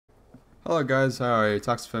Hello guys, hi,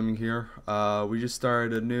 Toxifeming here. We just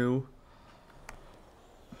started a new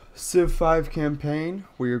Civ 5 campaign.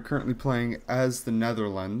 We are currently playing as the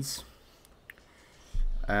Netherlands.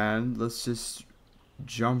 And let's just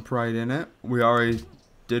jump right in it. We already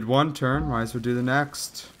did one turn, might as well do the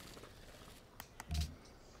next.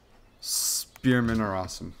 Spearmen are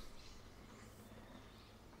awesome.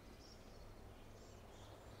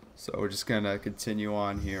 So we're just gonna continue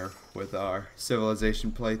on here with our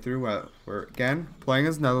civilization playthrough. We're again playing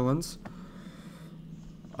as Netherlands.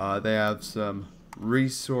 They have some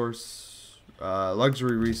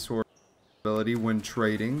luxury resource ability when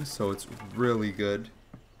trading, so it's really good.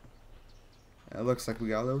 It looks like we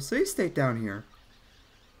got a little city state down here.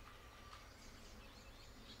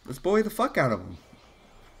 Let's bully the fuck out of them.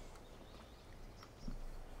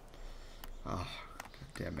 Oh,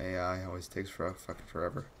 goddamn AI always takes fucking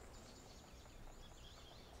forever.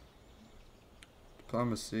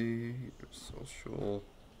 Diplomacy, social.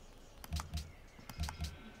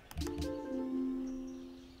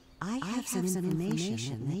 I have some information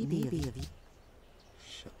that may be of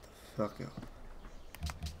Shut the fuck up.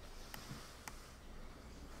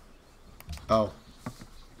 Oh.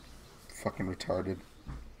 Fucking retarded.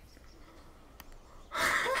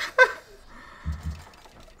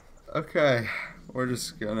 Okay. We're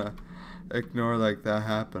just gonna ignore like that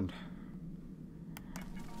happened.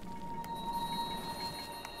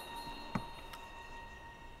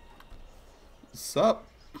 Sup?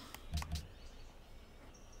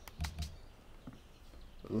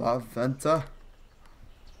 La Venta.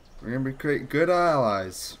 We're gonna create good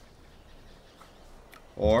allies.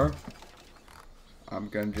 Or I'm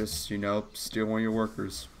gonna just, steal one of your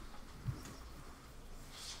workers.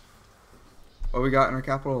 What we got in our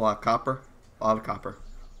capital? A lot of copper. A lot of copper.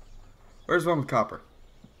 Where's one with copper?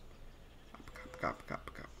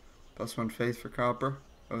 Copper. +1 faith for copper.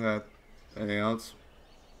 Okay. Anything else?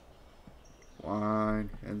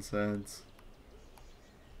 Wine, incense.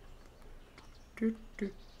 Do.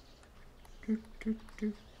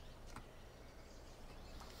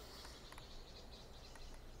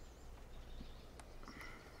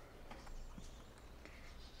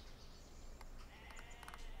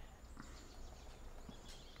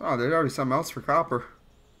 Oh, there's already something else for copper.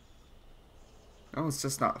 No, it's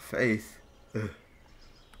just not faith. Ugh.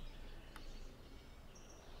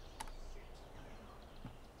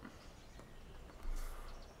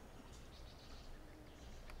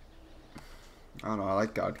 I don't know, I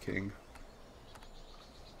like God King.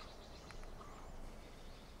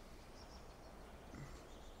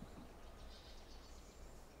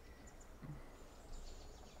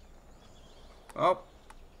 Oh.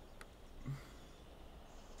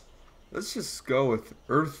 Let's just go with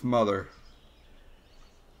Earth Mother.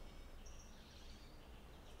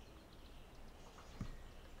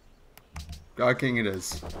 God King it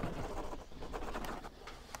is.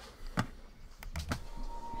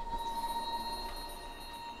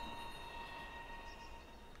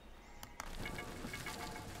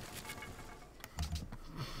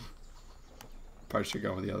 Probably should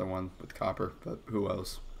go with the other one with copper, but who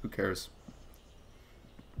else? Who cares?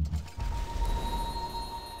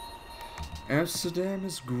 Amsterdam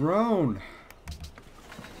has grown.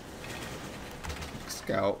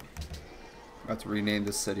 Scout. I have to rename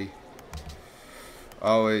the city.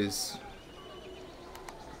 Always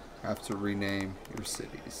have to rename your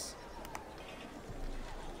cities.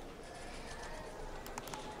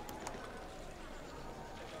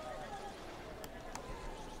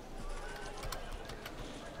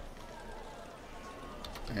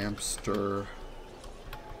 Amster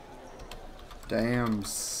Dam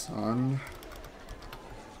Son.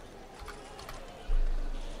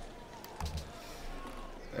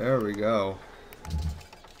 There we go.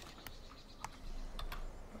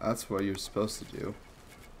 That's what you're supposed to do.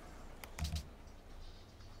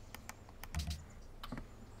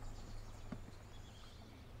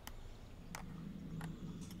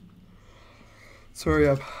 Let's hurry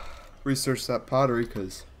up. Research that pottery,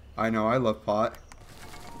 because I know I love pot.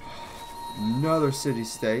 Another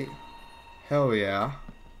city-state. Hell yeah.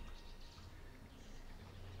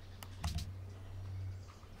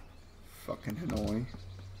 Fucking annoying.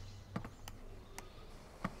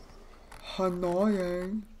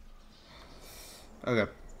 Annoying.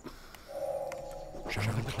 Okay.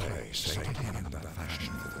 Shall Clay say to him in that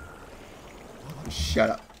fashion? Shut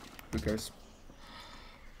up. Who cares?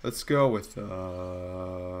 Let's go with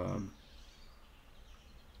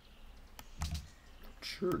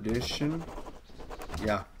tradition.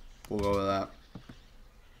 Yeah, we'll go with that.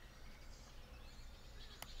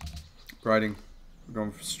 Writing. We're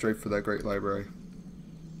going straight for that great library.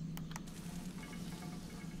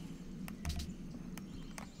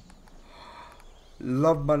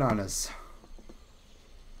 Love bananas.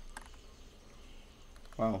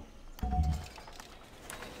 Wow.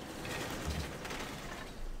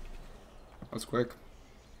 That's quick.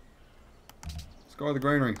 Let's go to the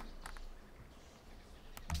granary.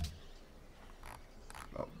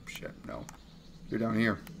 Oh, shit, no. You're down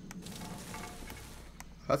here.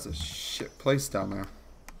 That's a shit place down there.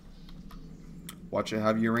 Watch it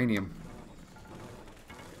have uranium.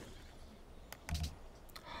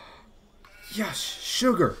 Yes,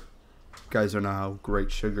 sugar! You guys don't know how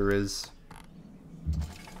great sugar is.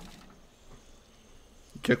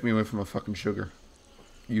 You took me away from a fucking sugar.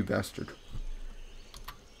 You bastard.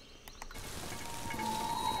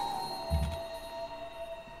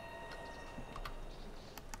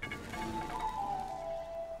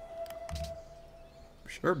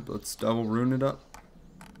 Sure, let's double rune it up.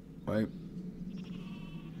 Wait.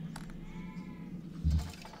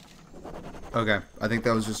 Okay, I think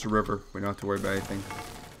that was just a river. We don't have to worry about anything.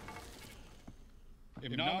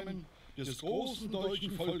 Im Namen des großen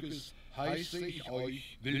deutschen Volkes heiße ich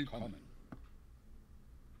euch willkommen.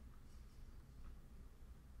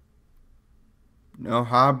 No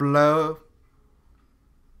hablo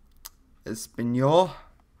español.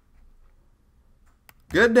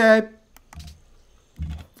 Good day.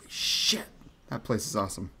 Holy shit. That place is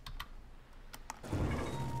awesome.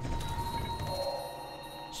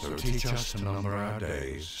 So teach us to number our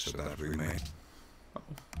days so that we may. Oh,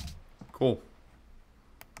 cool.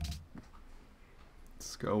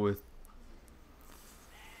 Let's go with.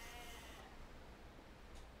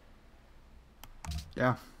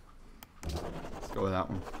 Yeah. Let's go with that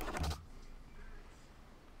one.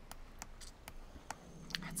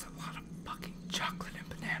 That's a lot of fucking chocolate and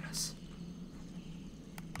bananas.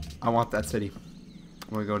 I want that city.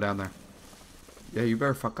 I'm gonna go down there. Yeah, you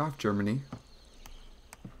better fuck off, Germany.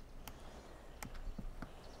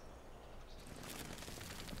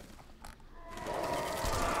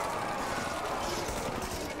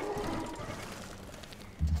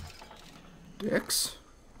 Dicks.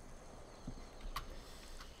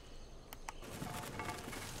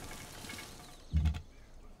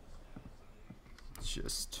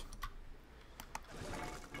 Just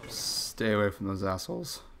stay away from those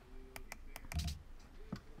assholes.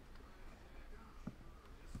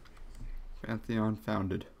 Pantheon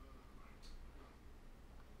founded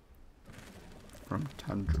from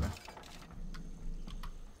Tundra.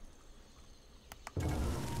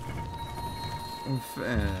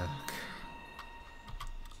 Fuck.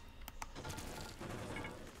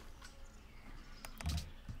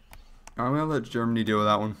 I'm gonna let Germany deal with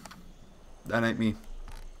that one. That ain't me.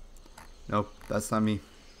 Nope, that's not me.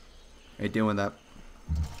 Ain't dealing with that.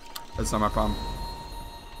 That's not my problem.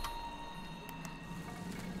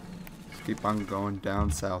 Just keep on going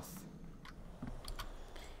down south.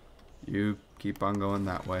 You keep on going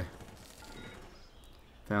that way.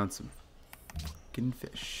 Found some fucking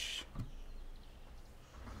fish.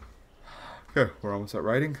 Okay, we're almost at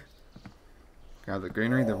writing. Got the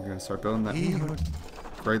granary, then we're gonna start building that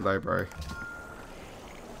great library.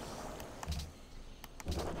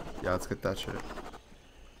 Yeah, let's get that shit.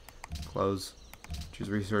 Close.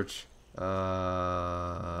 Choose research. Yep.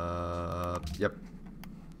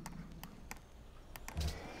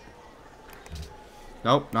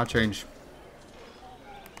 Nope, not change.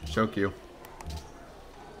 Show queue.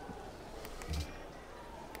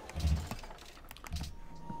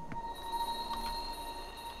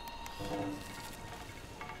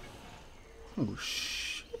 Oh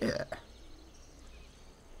shit.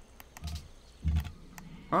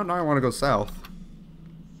 Oh, now I want to go south.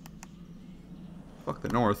 Fuck the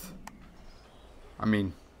north. I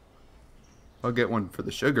mean, I'll get one for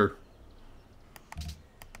the sugar.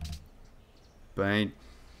 But I ain't.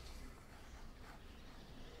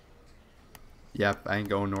 Yep, I ain't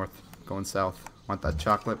going north. Going south. Want that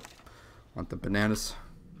chocolate. Want the bananas.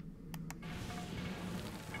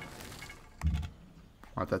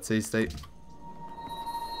 Want that sea state.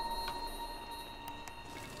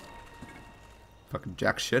 Fucking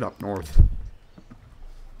jack shit up north.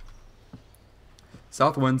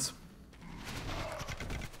 South winds.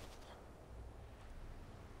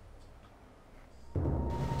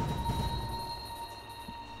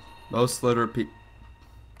 Most literate people.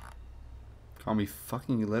 Call me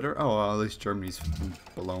fucking illiterate? Oh, well, at least Germany's fucking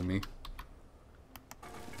below me.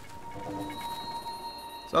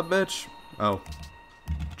 What's up, bitch? Oh.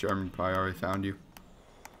 German probably already found you.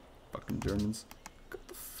 Fucking Germans. Get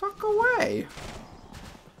the fuck away.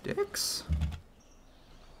 Dicks.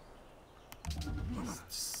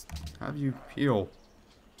 Just have you heal.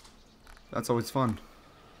 That's always fun.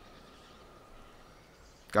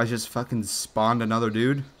 Guys just fucking spawned another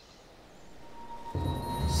dude.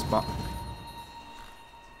 Fuck.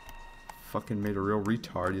 Fucking made a real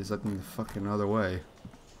retard. He's looking the fucking other way.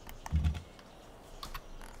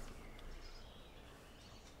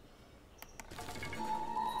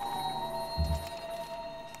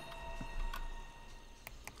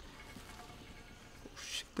 Oh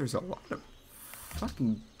shit, there's a lot of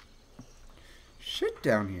fucking shit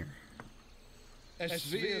down here.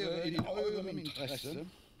 Es wäre in eurem Interesse,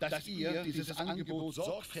 dass ihr dieses Angebot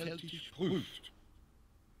sorgfältig prüft.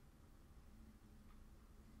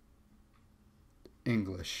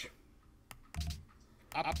 English.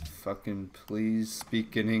 Fucking please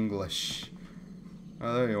speak in English.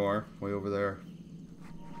 Oh, there you are. Way over there.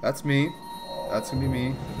 That's me. That's gonna be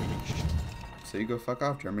me. So you go fuck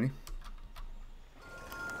off, Germany.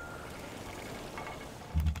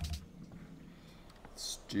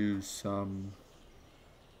 Let's do some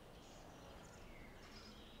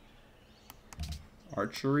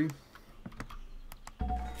archery.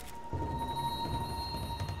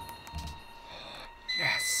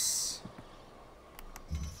 Yes!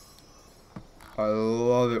 I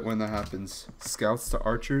love it when that happens. Scouts to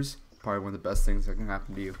archers, probably one of the best things that can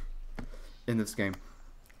happen to you in this game.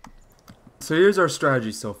 So here's our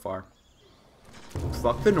strategy so far.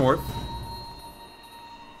 Fuck the north.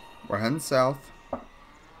 We're heading south.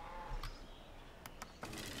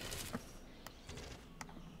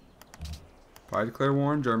 Probably declare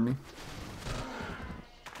war on Germany.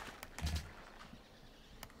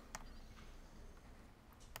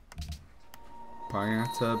 Probably gonna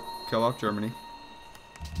have to kill off Germany.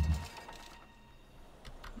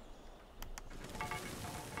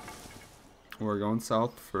 We're going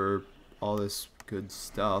south for all this good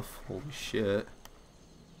stuff. Holy shit.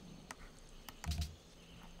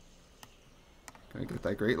 Gonna get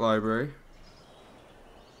that great library.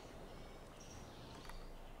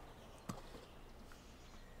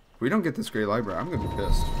 If we don't get this great library, I'm gonna be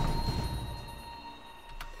pissed.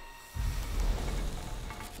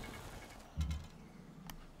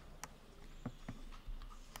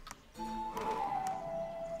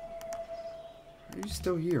 Why are you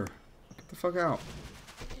still here? Get the fuck out.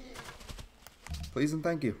 Please and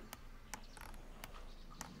thank you.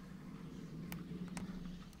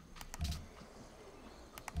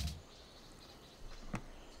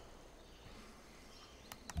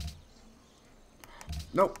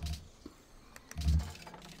 Nope.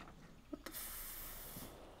 What the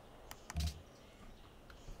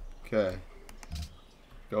okay.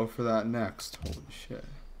 Go for that next. Holy shit.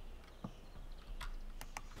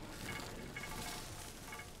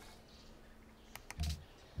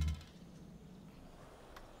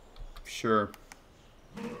 Sure.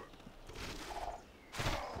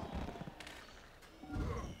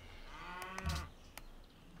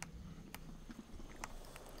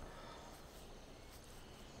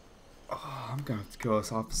 I'm gonna have to kill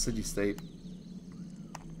us off the city state.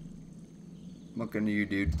 I'm looking to you,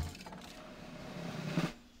 dude.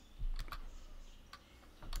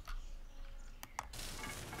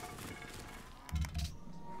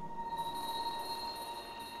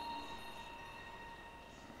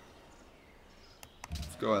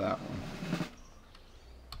 Let's go with that one.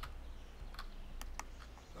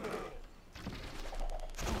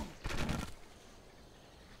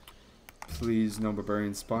 Please, no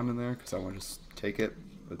barbarians spawn in there, because I want to just take it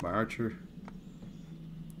with my archer.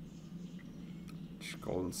 Just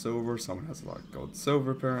gold and silver. Someone has a lot of gold and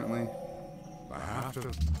silver, apparently. I have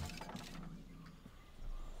to.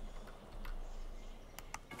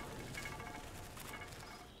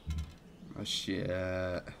 Oh,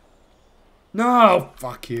 shit. No!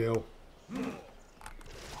 Fuck you.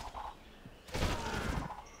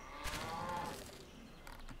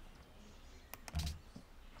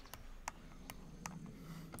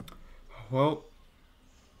 Well,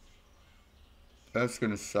 that's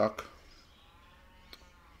gonna suck.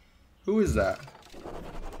 Who is that?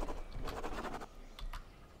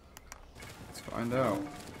 Let's find out.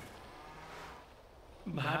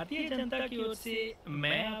 Bharatiya Janata की ओर से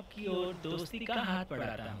मैं आपकी ओर दोस्ती का हाथ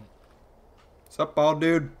बढ़ाता हूँ। What's up, bald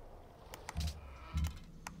dude?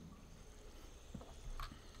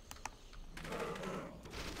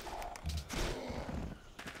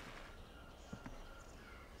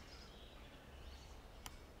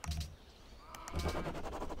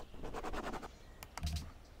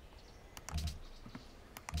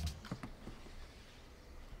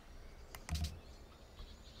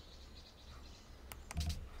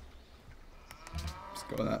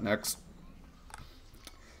 Go with that next.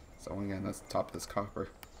 So again, that's the top of this copper.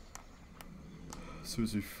 So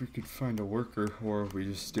as we freaking find a worker, or we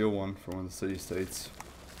just steal one from one of the city states.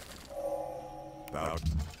 About